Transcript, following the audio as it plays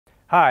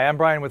Hi, I'm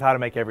Brian with How to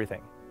Make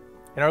Everything.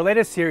 In our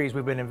latest series,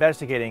 we've been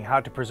investigating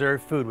how to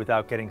preserve food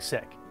without getting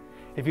sick.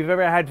 If you've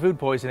ever had food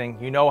poisoning,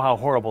 you know how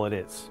horrible it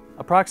is.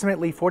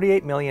 Approximately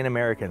 48 million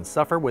Americans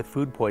suffer with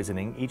food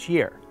poisoning each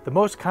year. The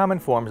most common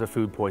forms of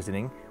food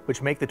poisoning,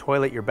 which make the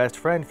toilet your best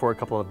friend for a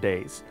couple of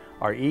days,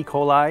 are E.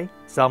 coli,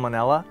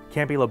 Salmonella,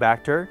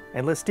 Campylobacter,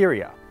 and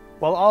Listeria.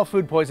 While all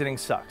food poisoning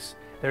sucks,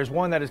 there's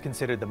one that is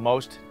considered the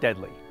most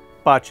deadly: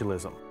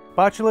 botulism.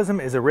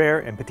 Botulism is a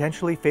rare and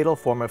potentially fatal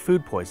form of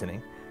food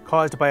poisoning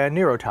caused by a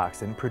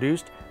neurotoxin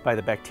produced by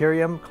the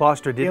bacterium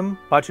Clostridium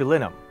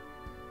botulinum.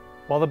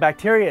 While the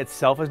bacteria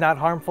itself is not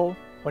harmful,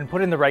 when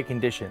put in the right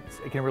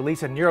conditions, it can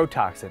release a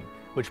neurotoxin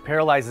which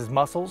paralyzes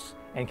muscles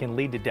and can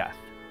lead to death.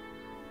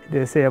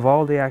 They say of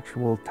all the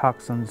actual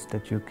toxins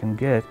that you can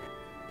get,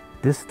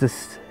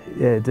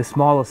 the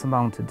smallest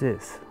amount of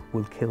this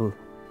will kill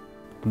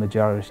the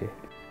majority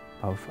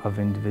of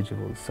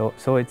individuals.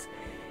 So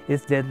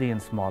it's deadly in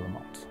small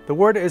amounts. The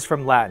word is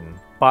from Latin,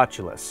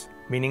 botulus,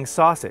 meaning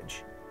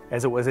sausage,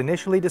 as it was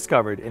initially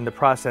discovered in the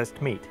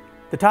processed meat.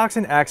 The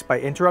toxin acts by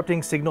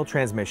interrupting signal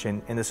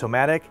transmission in the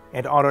somatic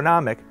and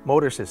autonomic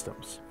motor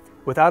systems,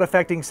 without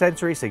affecting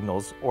sensory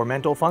signals or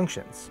mental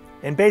functions.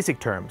 In basic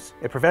terms,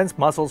 it prevents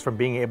muscles from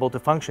being able to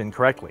function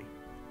correctly.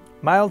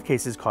 Mild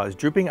cases cause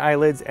drooping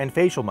eyelids and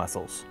facial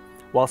muscles,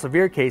 while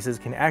severe cases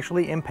can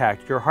actually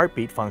impact your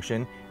heartbeat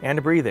function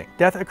and breathing.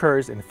 Death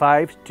occurs in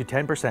 5 to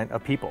 10%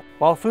 of people.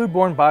 While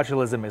foodborne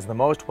botulism is the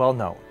most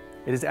well-known,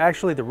 it is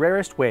actually the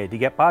rarest way to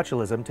get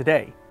botulism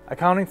today,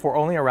 accounting for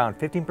only around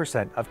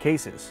 15% of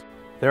cases.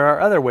 There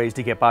are other ways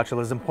to get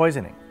botulism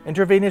poisoning.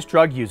 Intravenous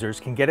drug users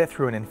can get it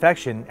through an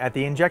infection at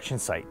the injection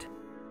site.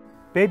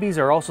 Babies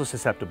are also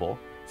susceptible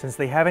since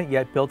they haven't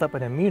yet built up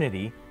an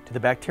immunity to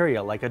the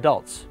bacteria like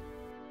adults.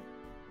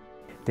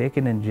 They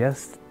can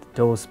ingest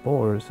those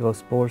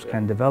spores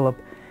can develop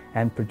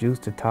and produce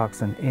the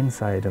toxin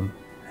inside them,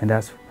 and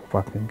that's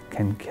what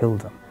can kill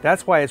them.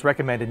 That's why it's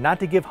recommended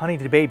not to give honey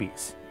to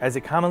babies, as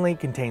it commonly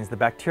contains the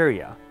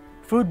bacteria.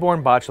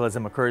 Foodborne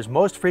botulism occurs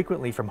most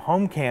frequently from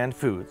home canned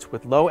foods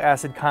with low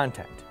acid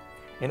content.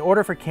 In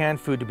order for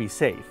canned food to be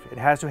safe, it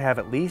has to have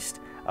at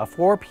least a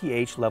 4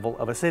 pH level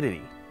of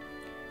acidity.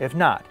 If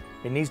not,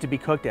 it needs to be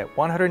cooked at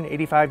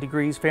 185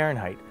 degrees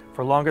Fahrenheit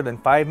for longer than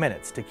 5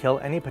 minutes to kill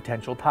any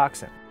potential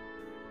toxin.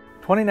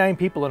 29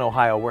 people in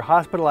Ohio were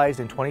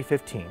hospitalized in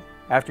 2015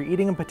 after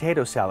eating a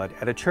potato salad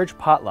at a church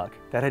potluck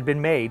that had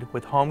been made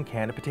with home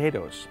canned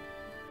potatoes.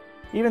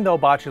 Even though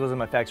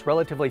botulism affects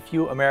relatively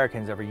few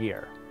Americans every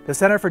year, the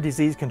Center for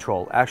Disease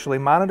Control actually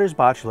monitors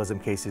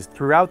botulism cases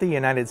throughout the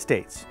United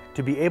States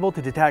to be able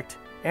to detect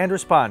and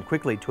respond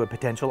quickly to a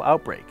potential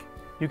outbreak.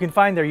 You can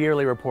find their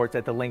yearly reports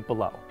at the link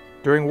below.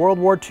 During World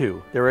War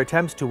II, there were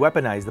attempts to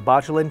weaponize the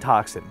botulin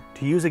toxin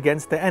to use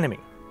against the enemy.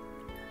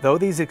 Though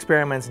these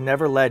experiments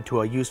never led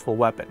to a useful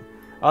weapon,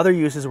 other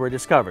uses were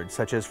discovered,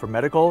 such as for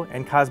medical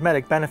and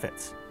cosmetic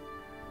benefits.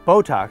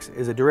 Botox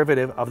is a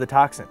derivative of the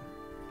toxin.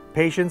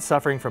 Patients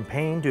suffering from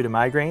pain due to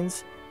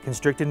migraines,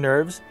 constricted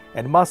nerves,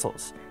 and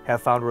muscles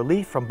have found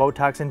relief from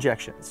Botox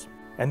injections.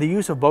 And the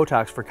use of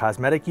Botox for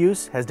cosmetic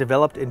use has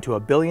developed into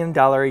a $1 billion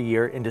a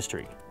year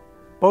industry.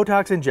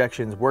 Botox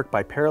injections work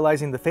by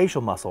paralyzing the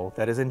facial muscle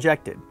that is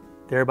injected,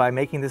 thereby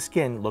making the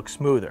skin look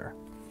smoother.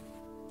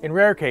 In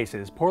rare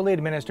cases, poorly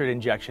administered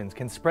injections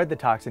can spread the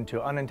toxin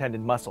to unintended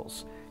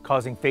muscles,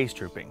 causing face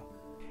drooping.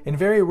 In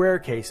very rare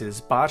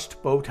cases,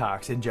 botched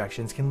Botox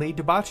injections can lead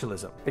to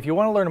botulism. If you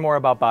want to learn more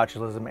about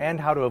botulism and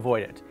how to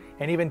avoid it,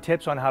 and even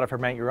tips on how to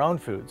ferment your own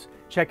foods,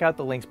 check out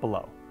the links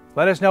below.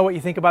 Let us know what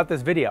you think about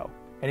this video,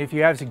 and if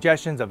you have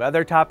suggestions of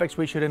other topics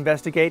we should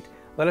investigate,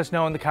 let us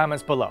know in the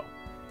comments below.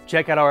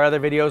 Check out our other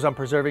videos on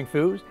preserving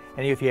foods,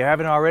 and if you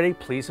haven't already,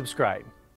 please subscribe.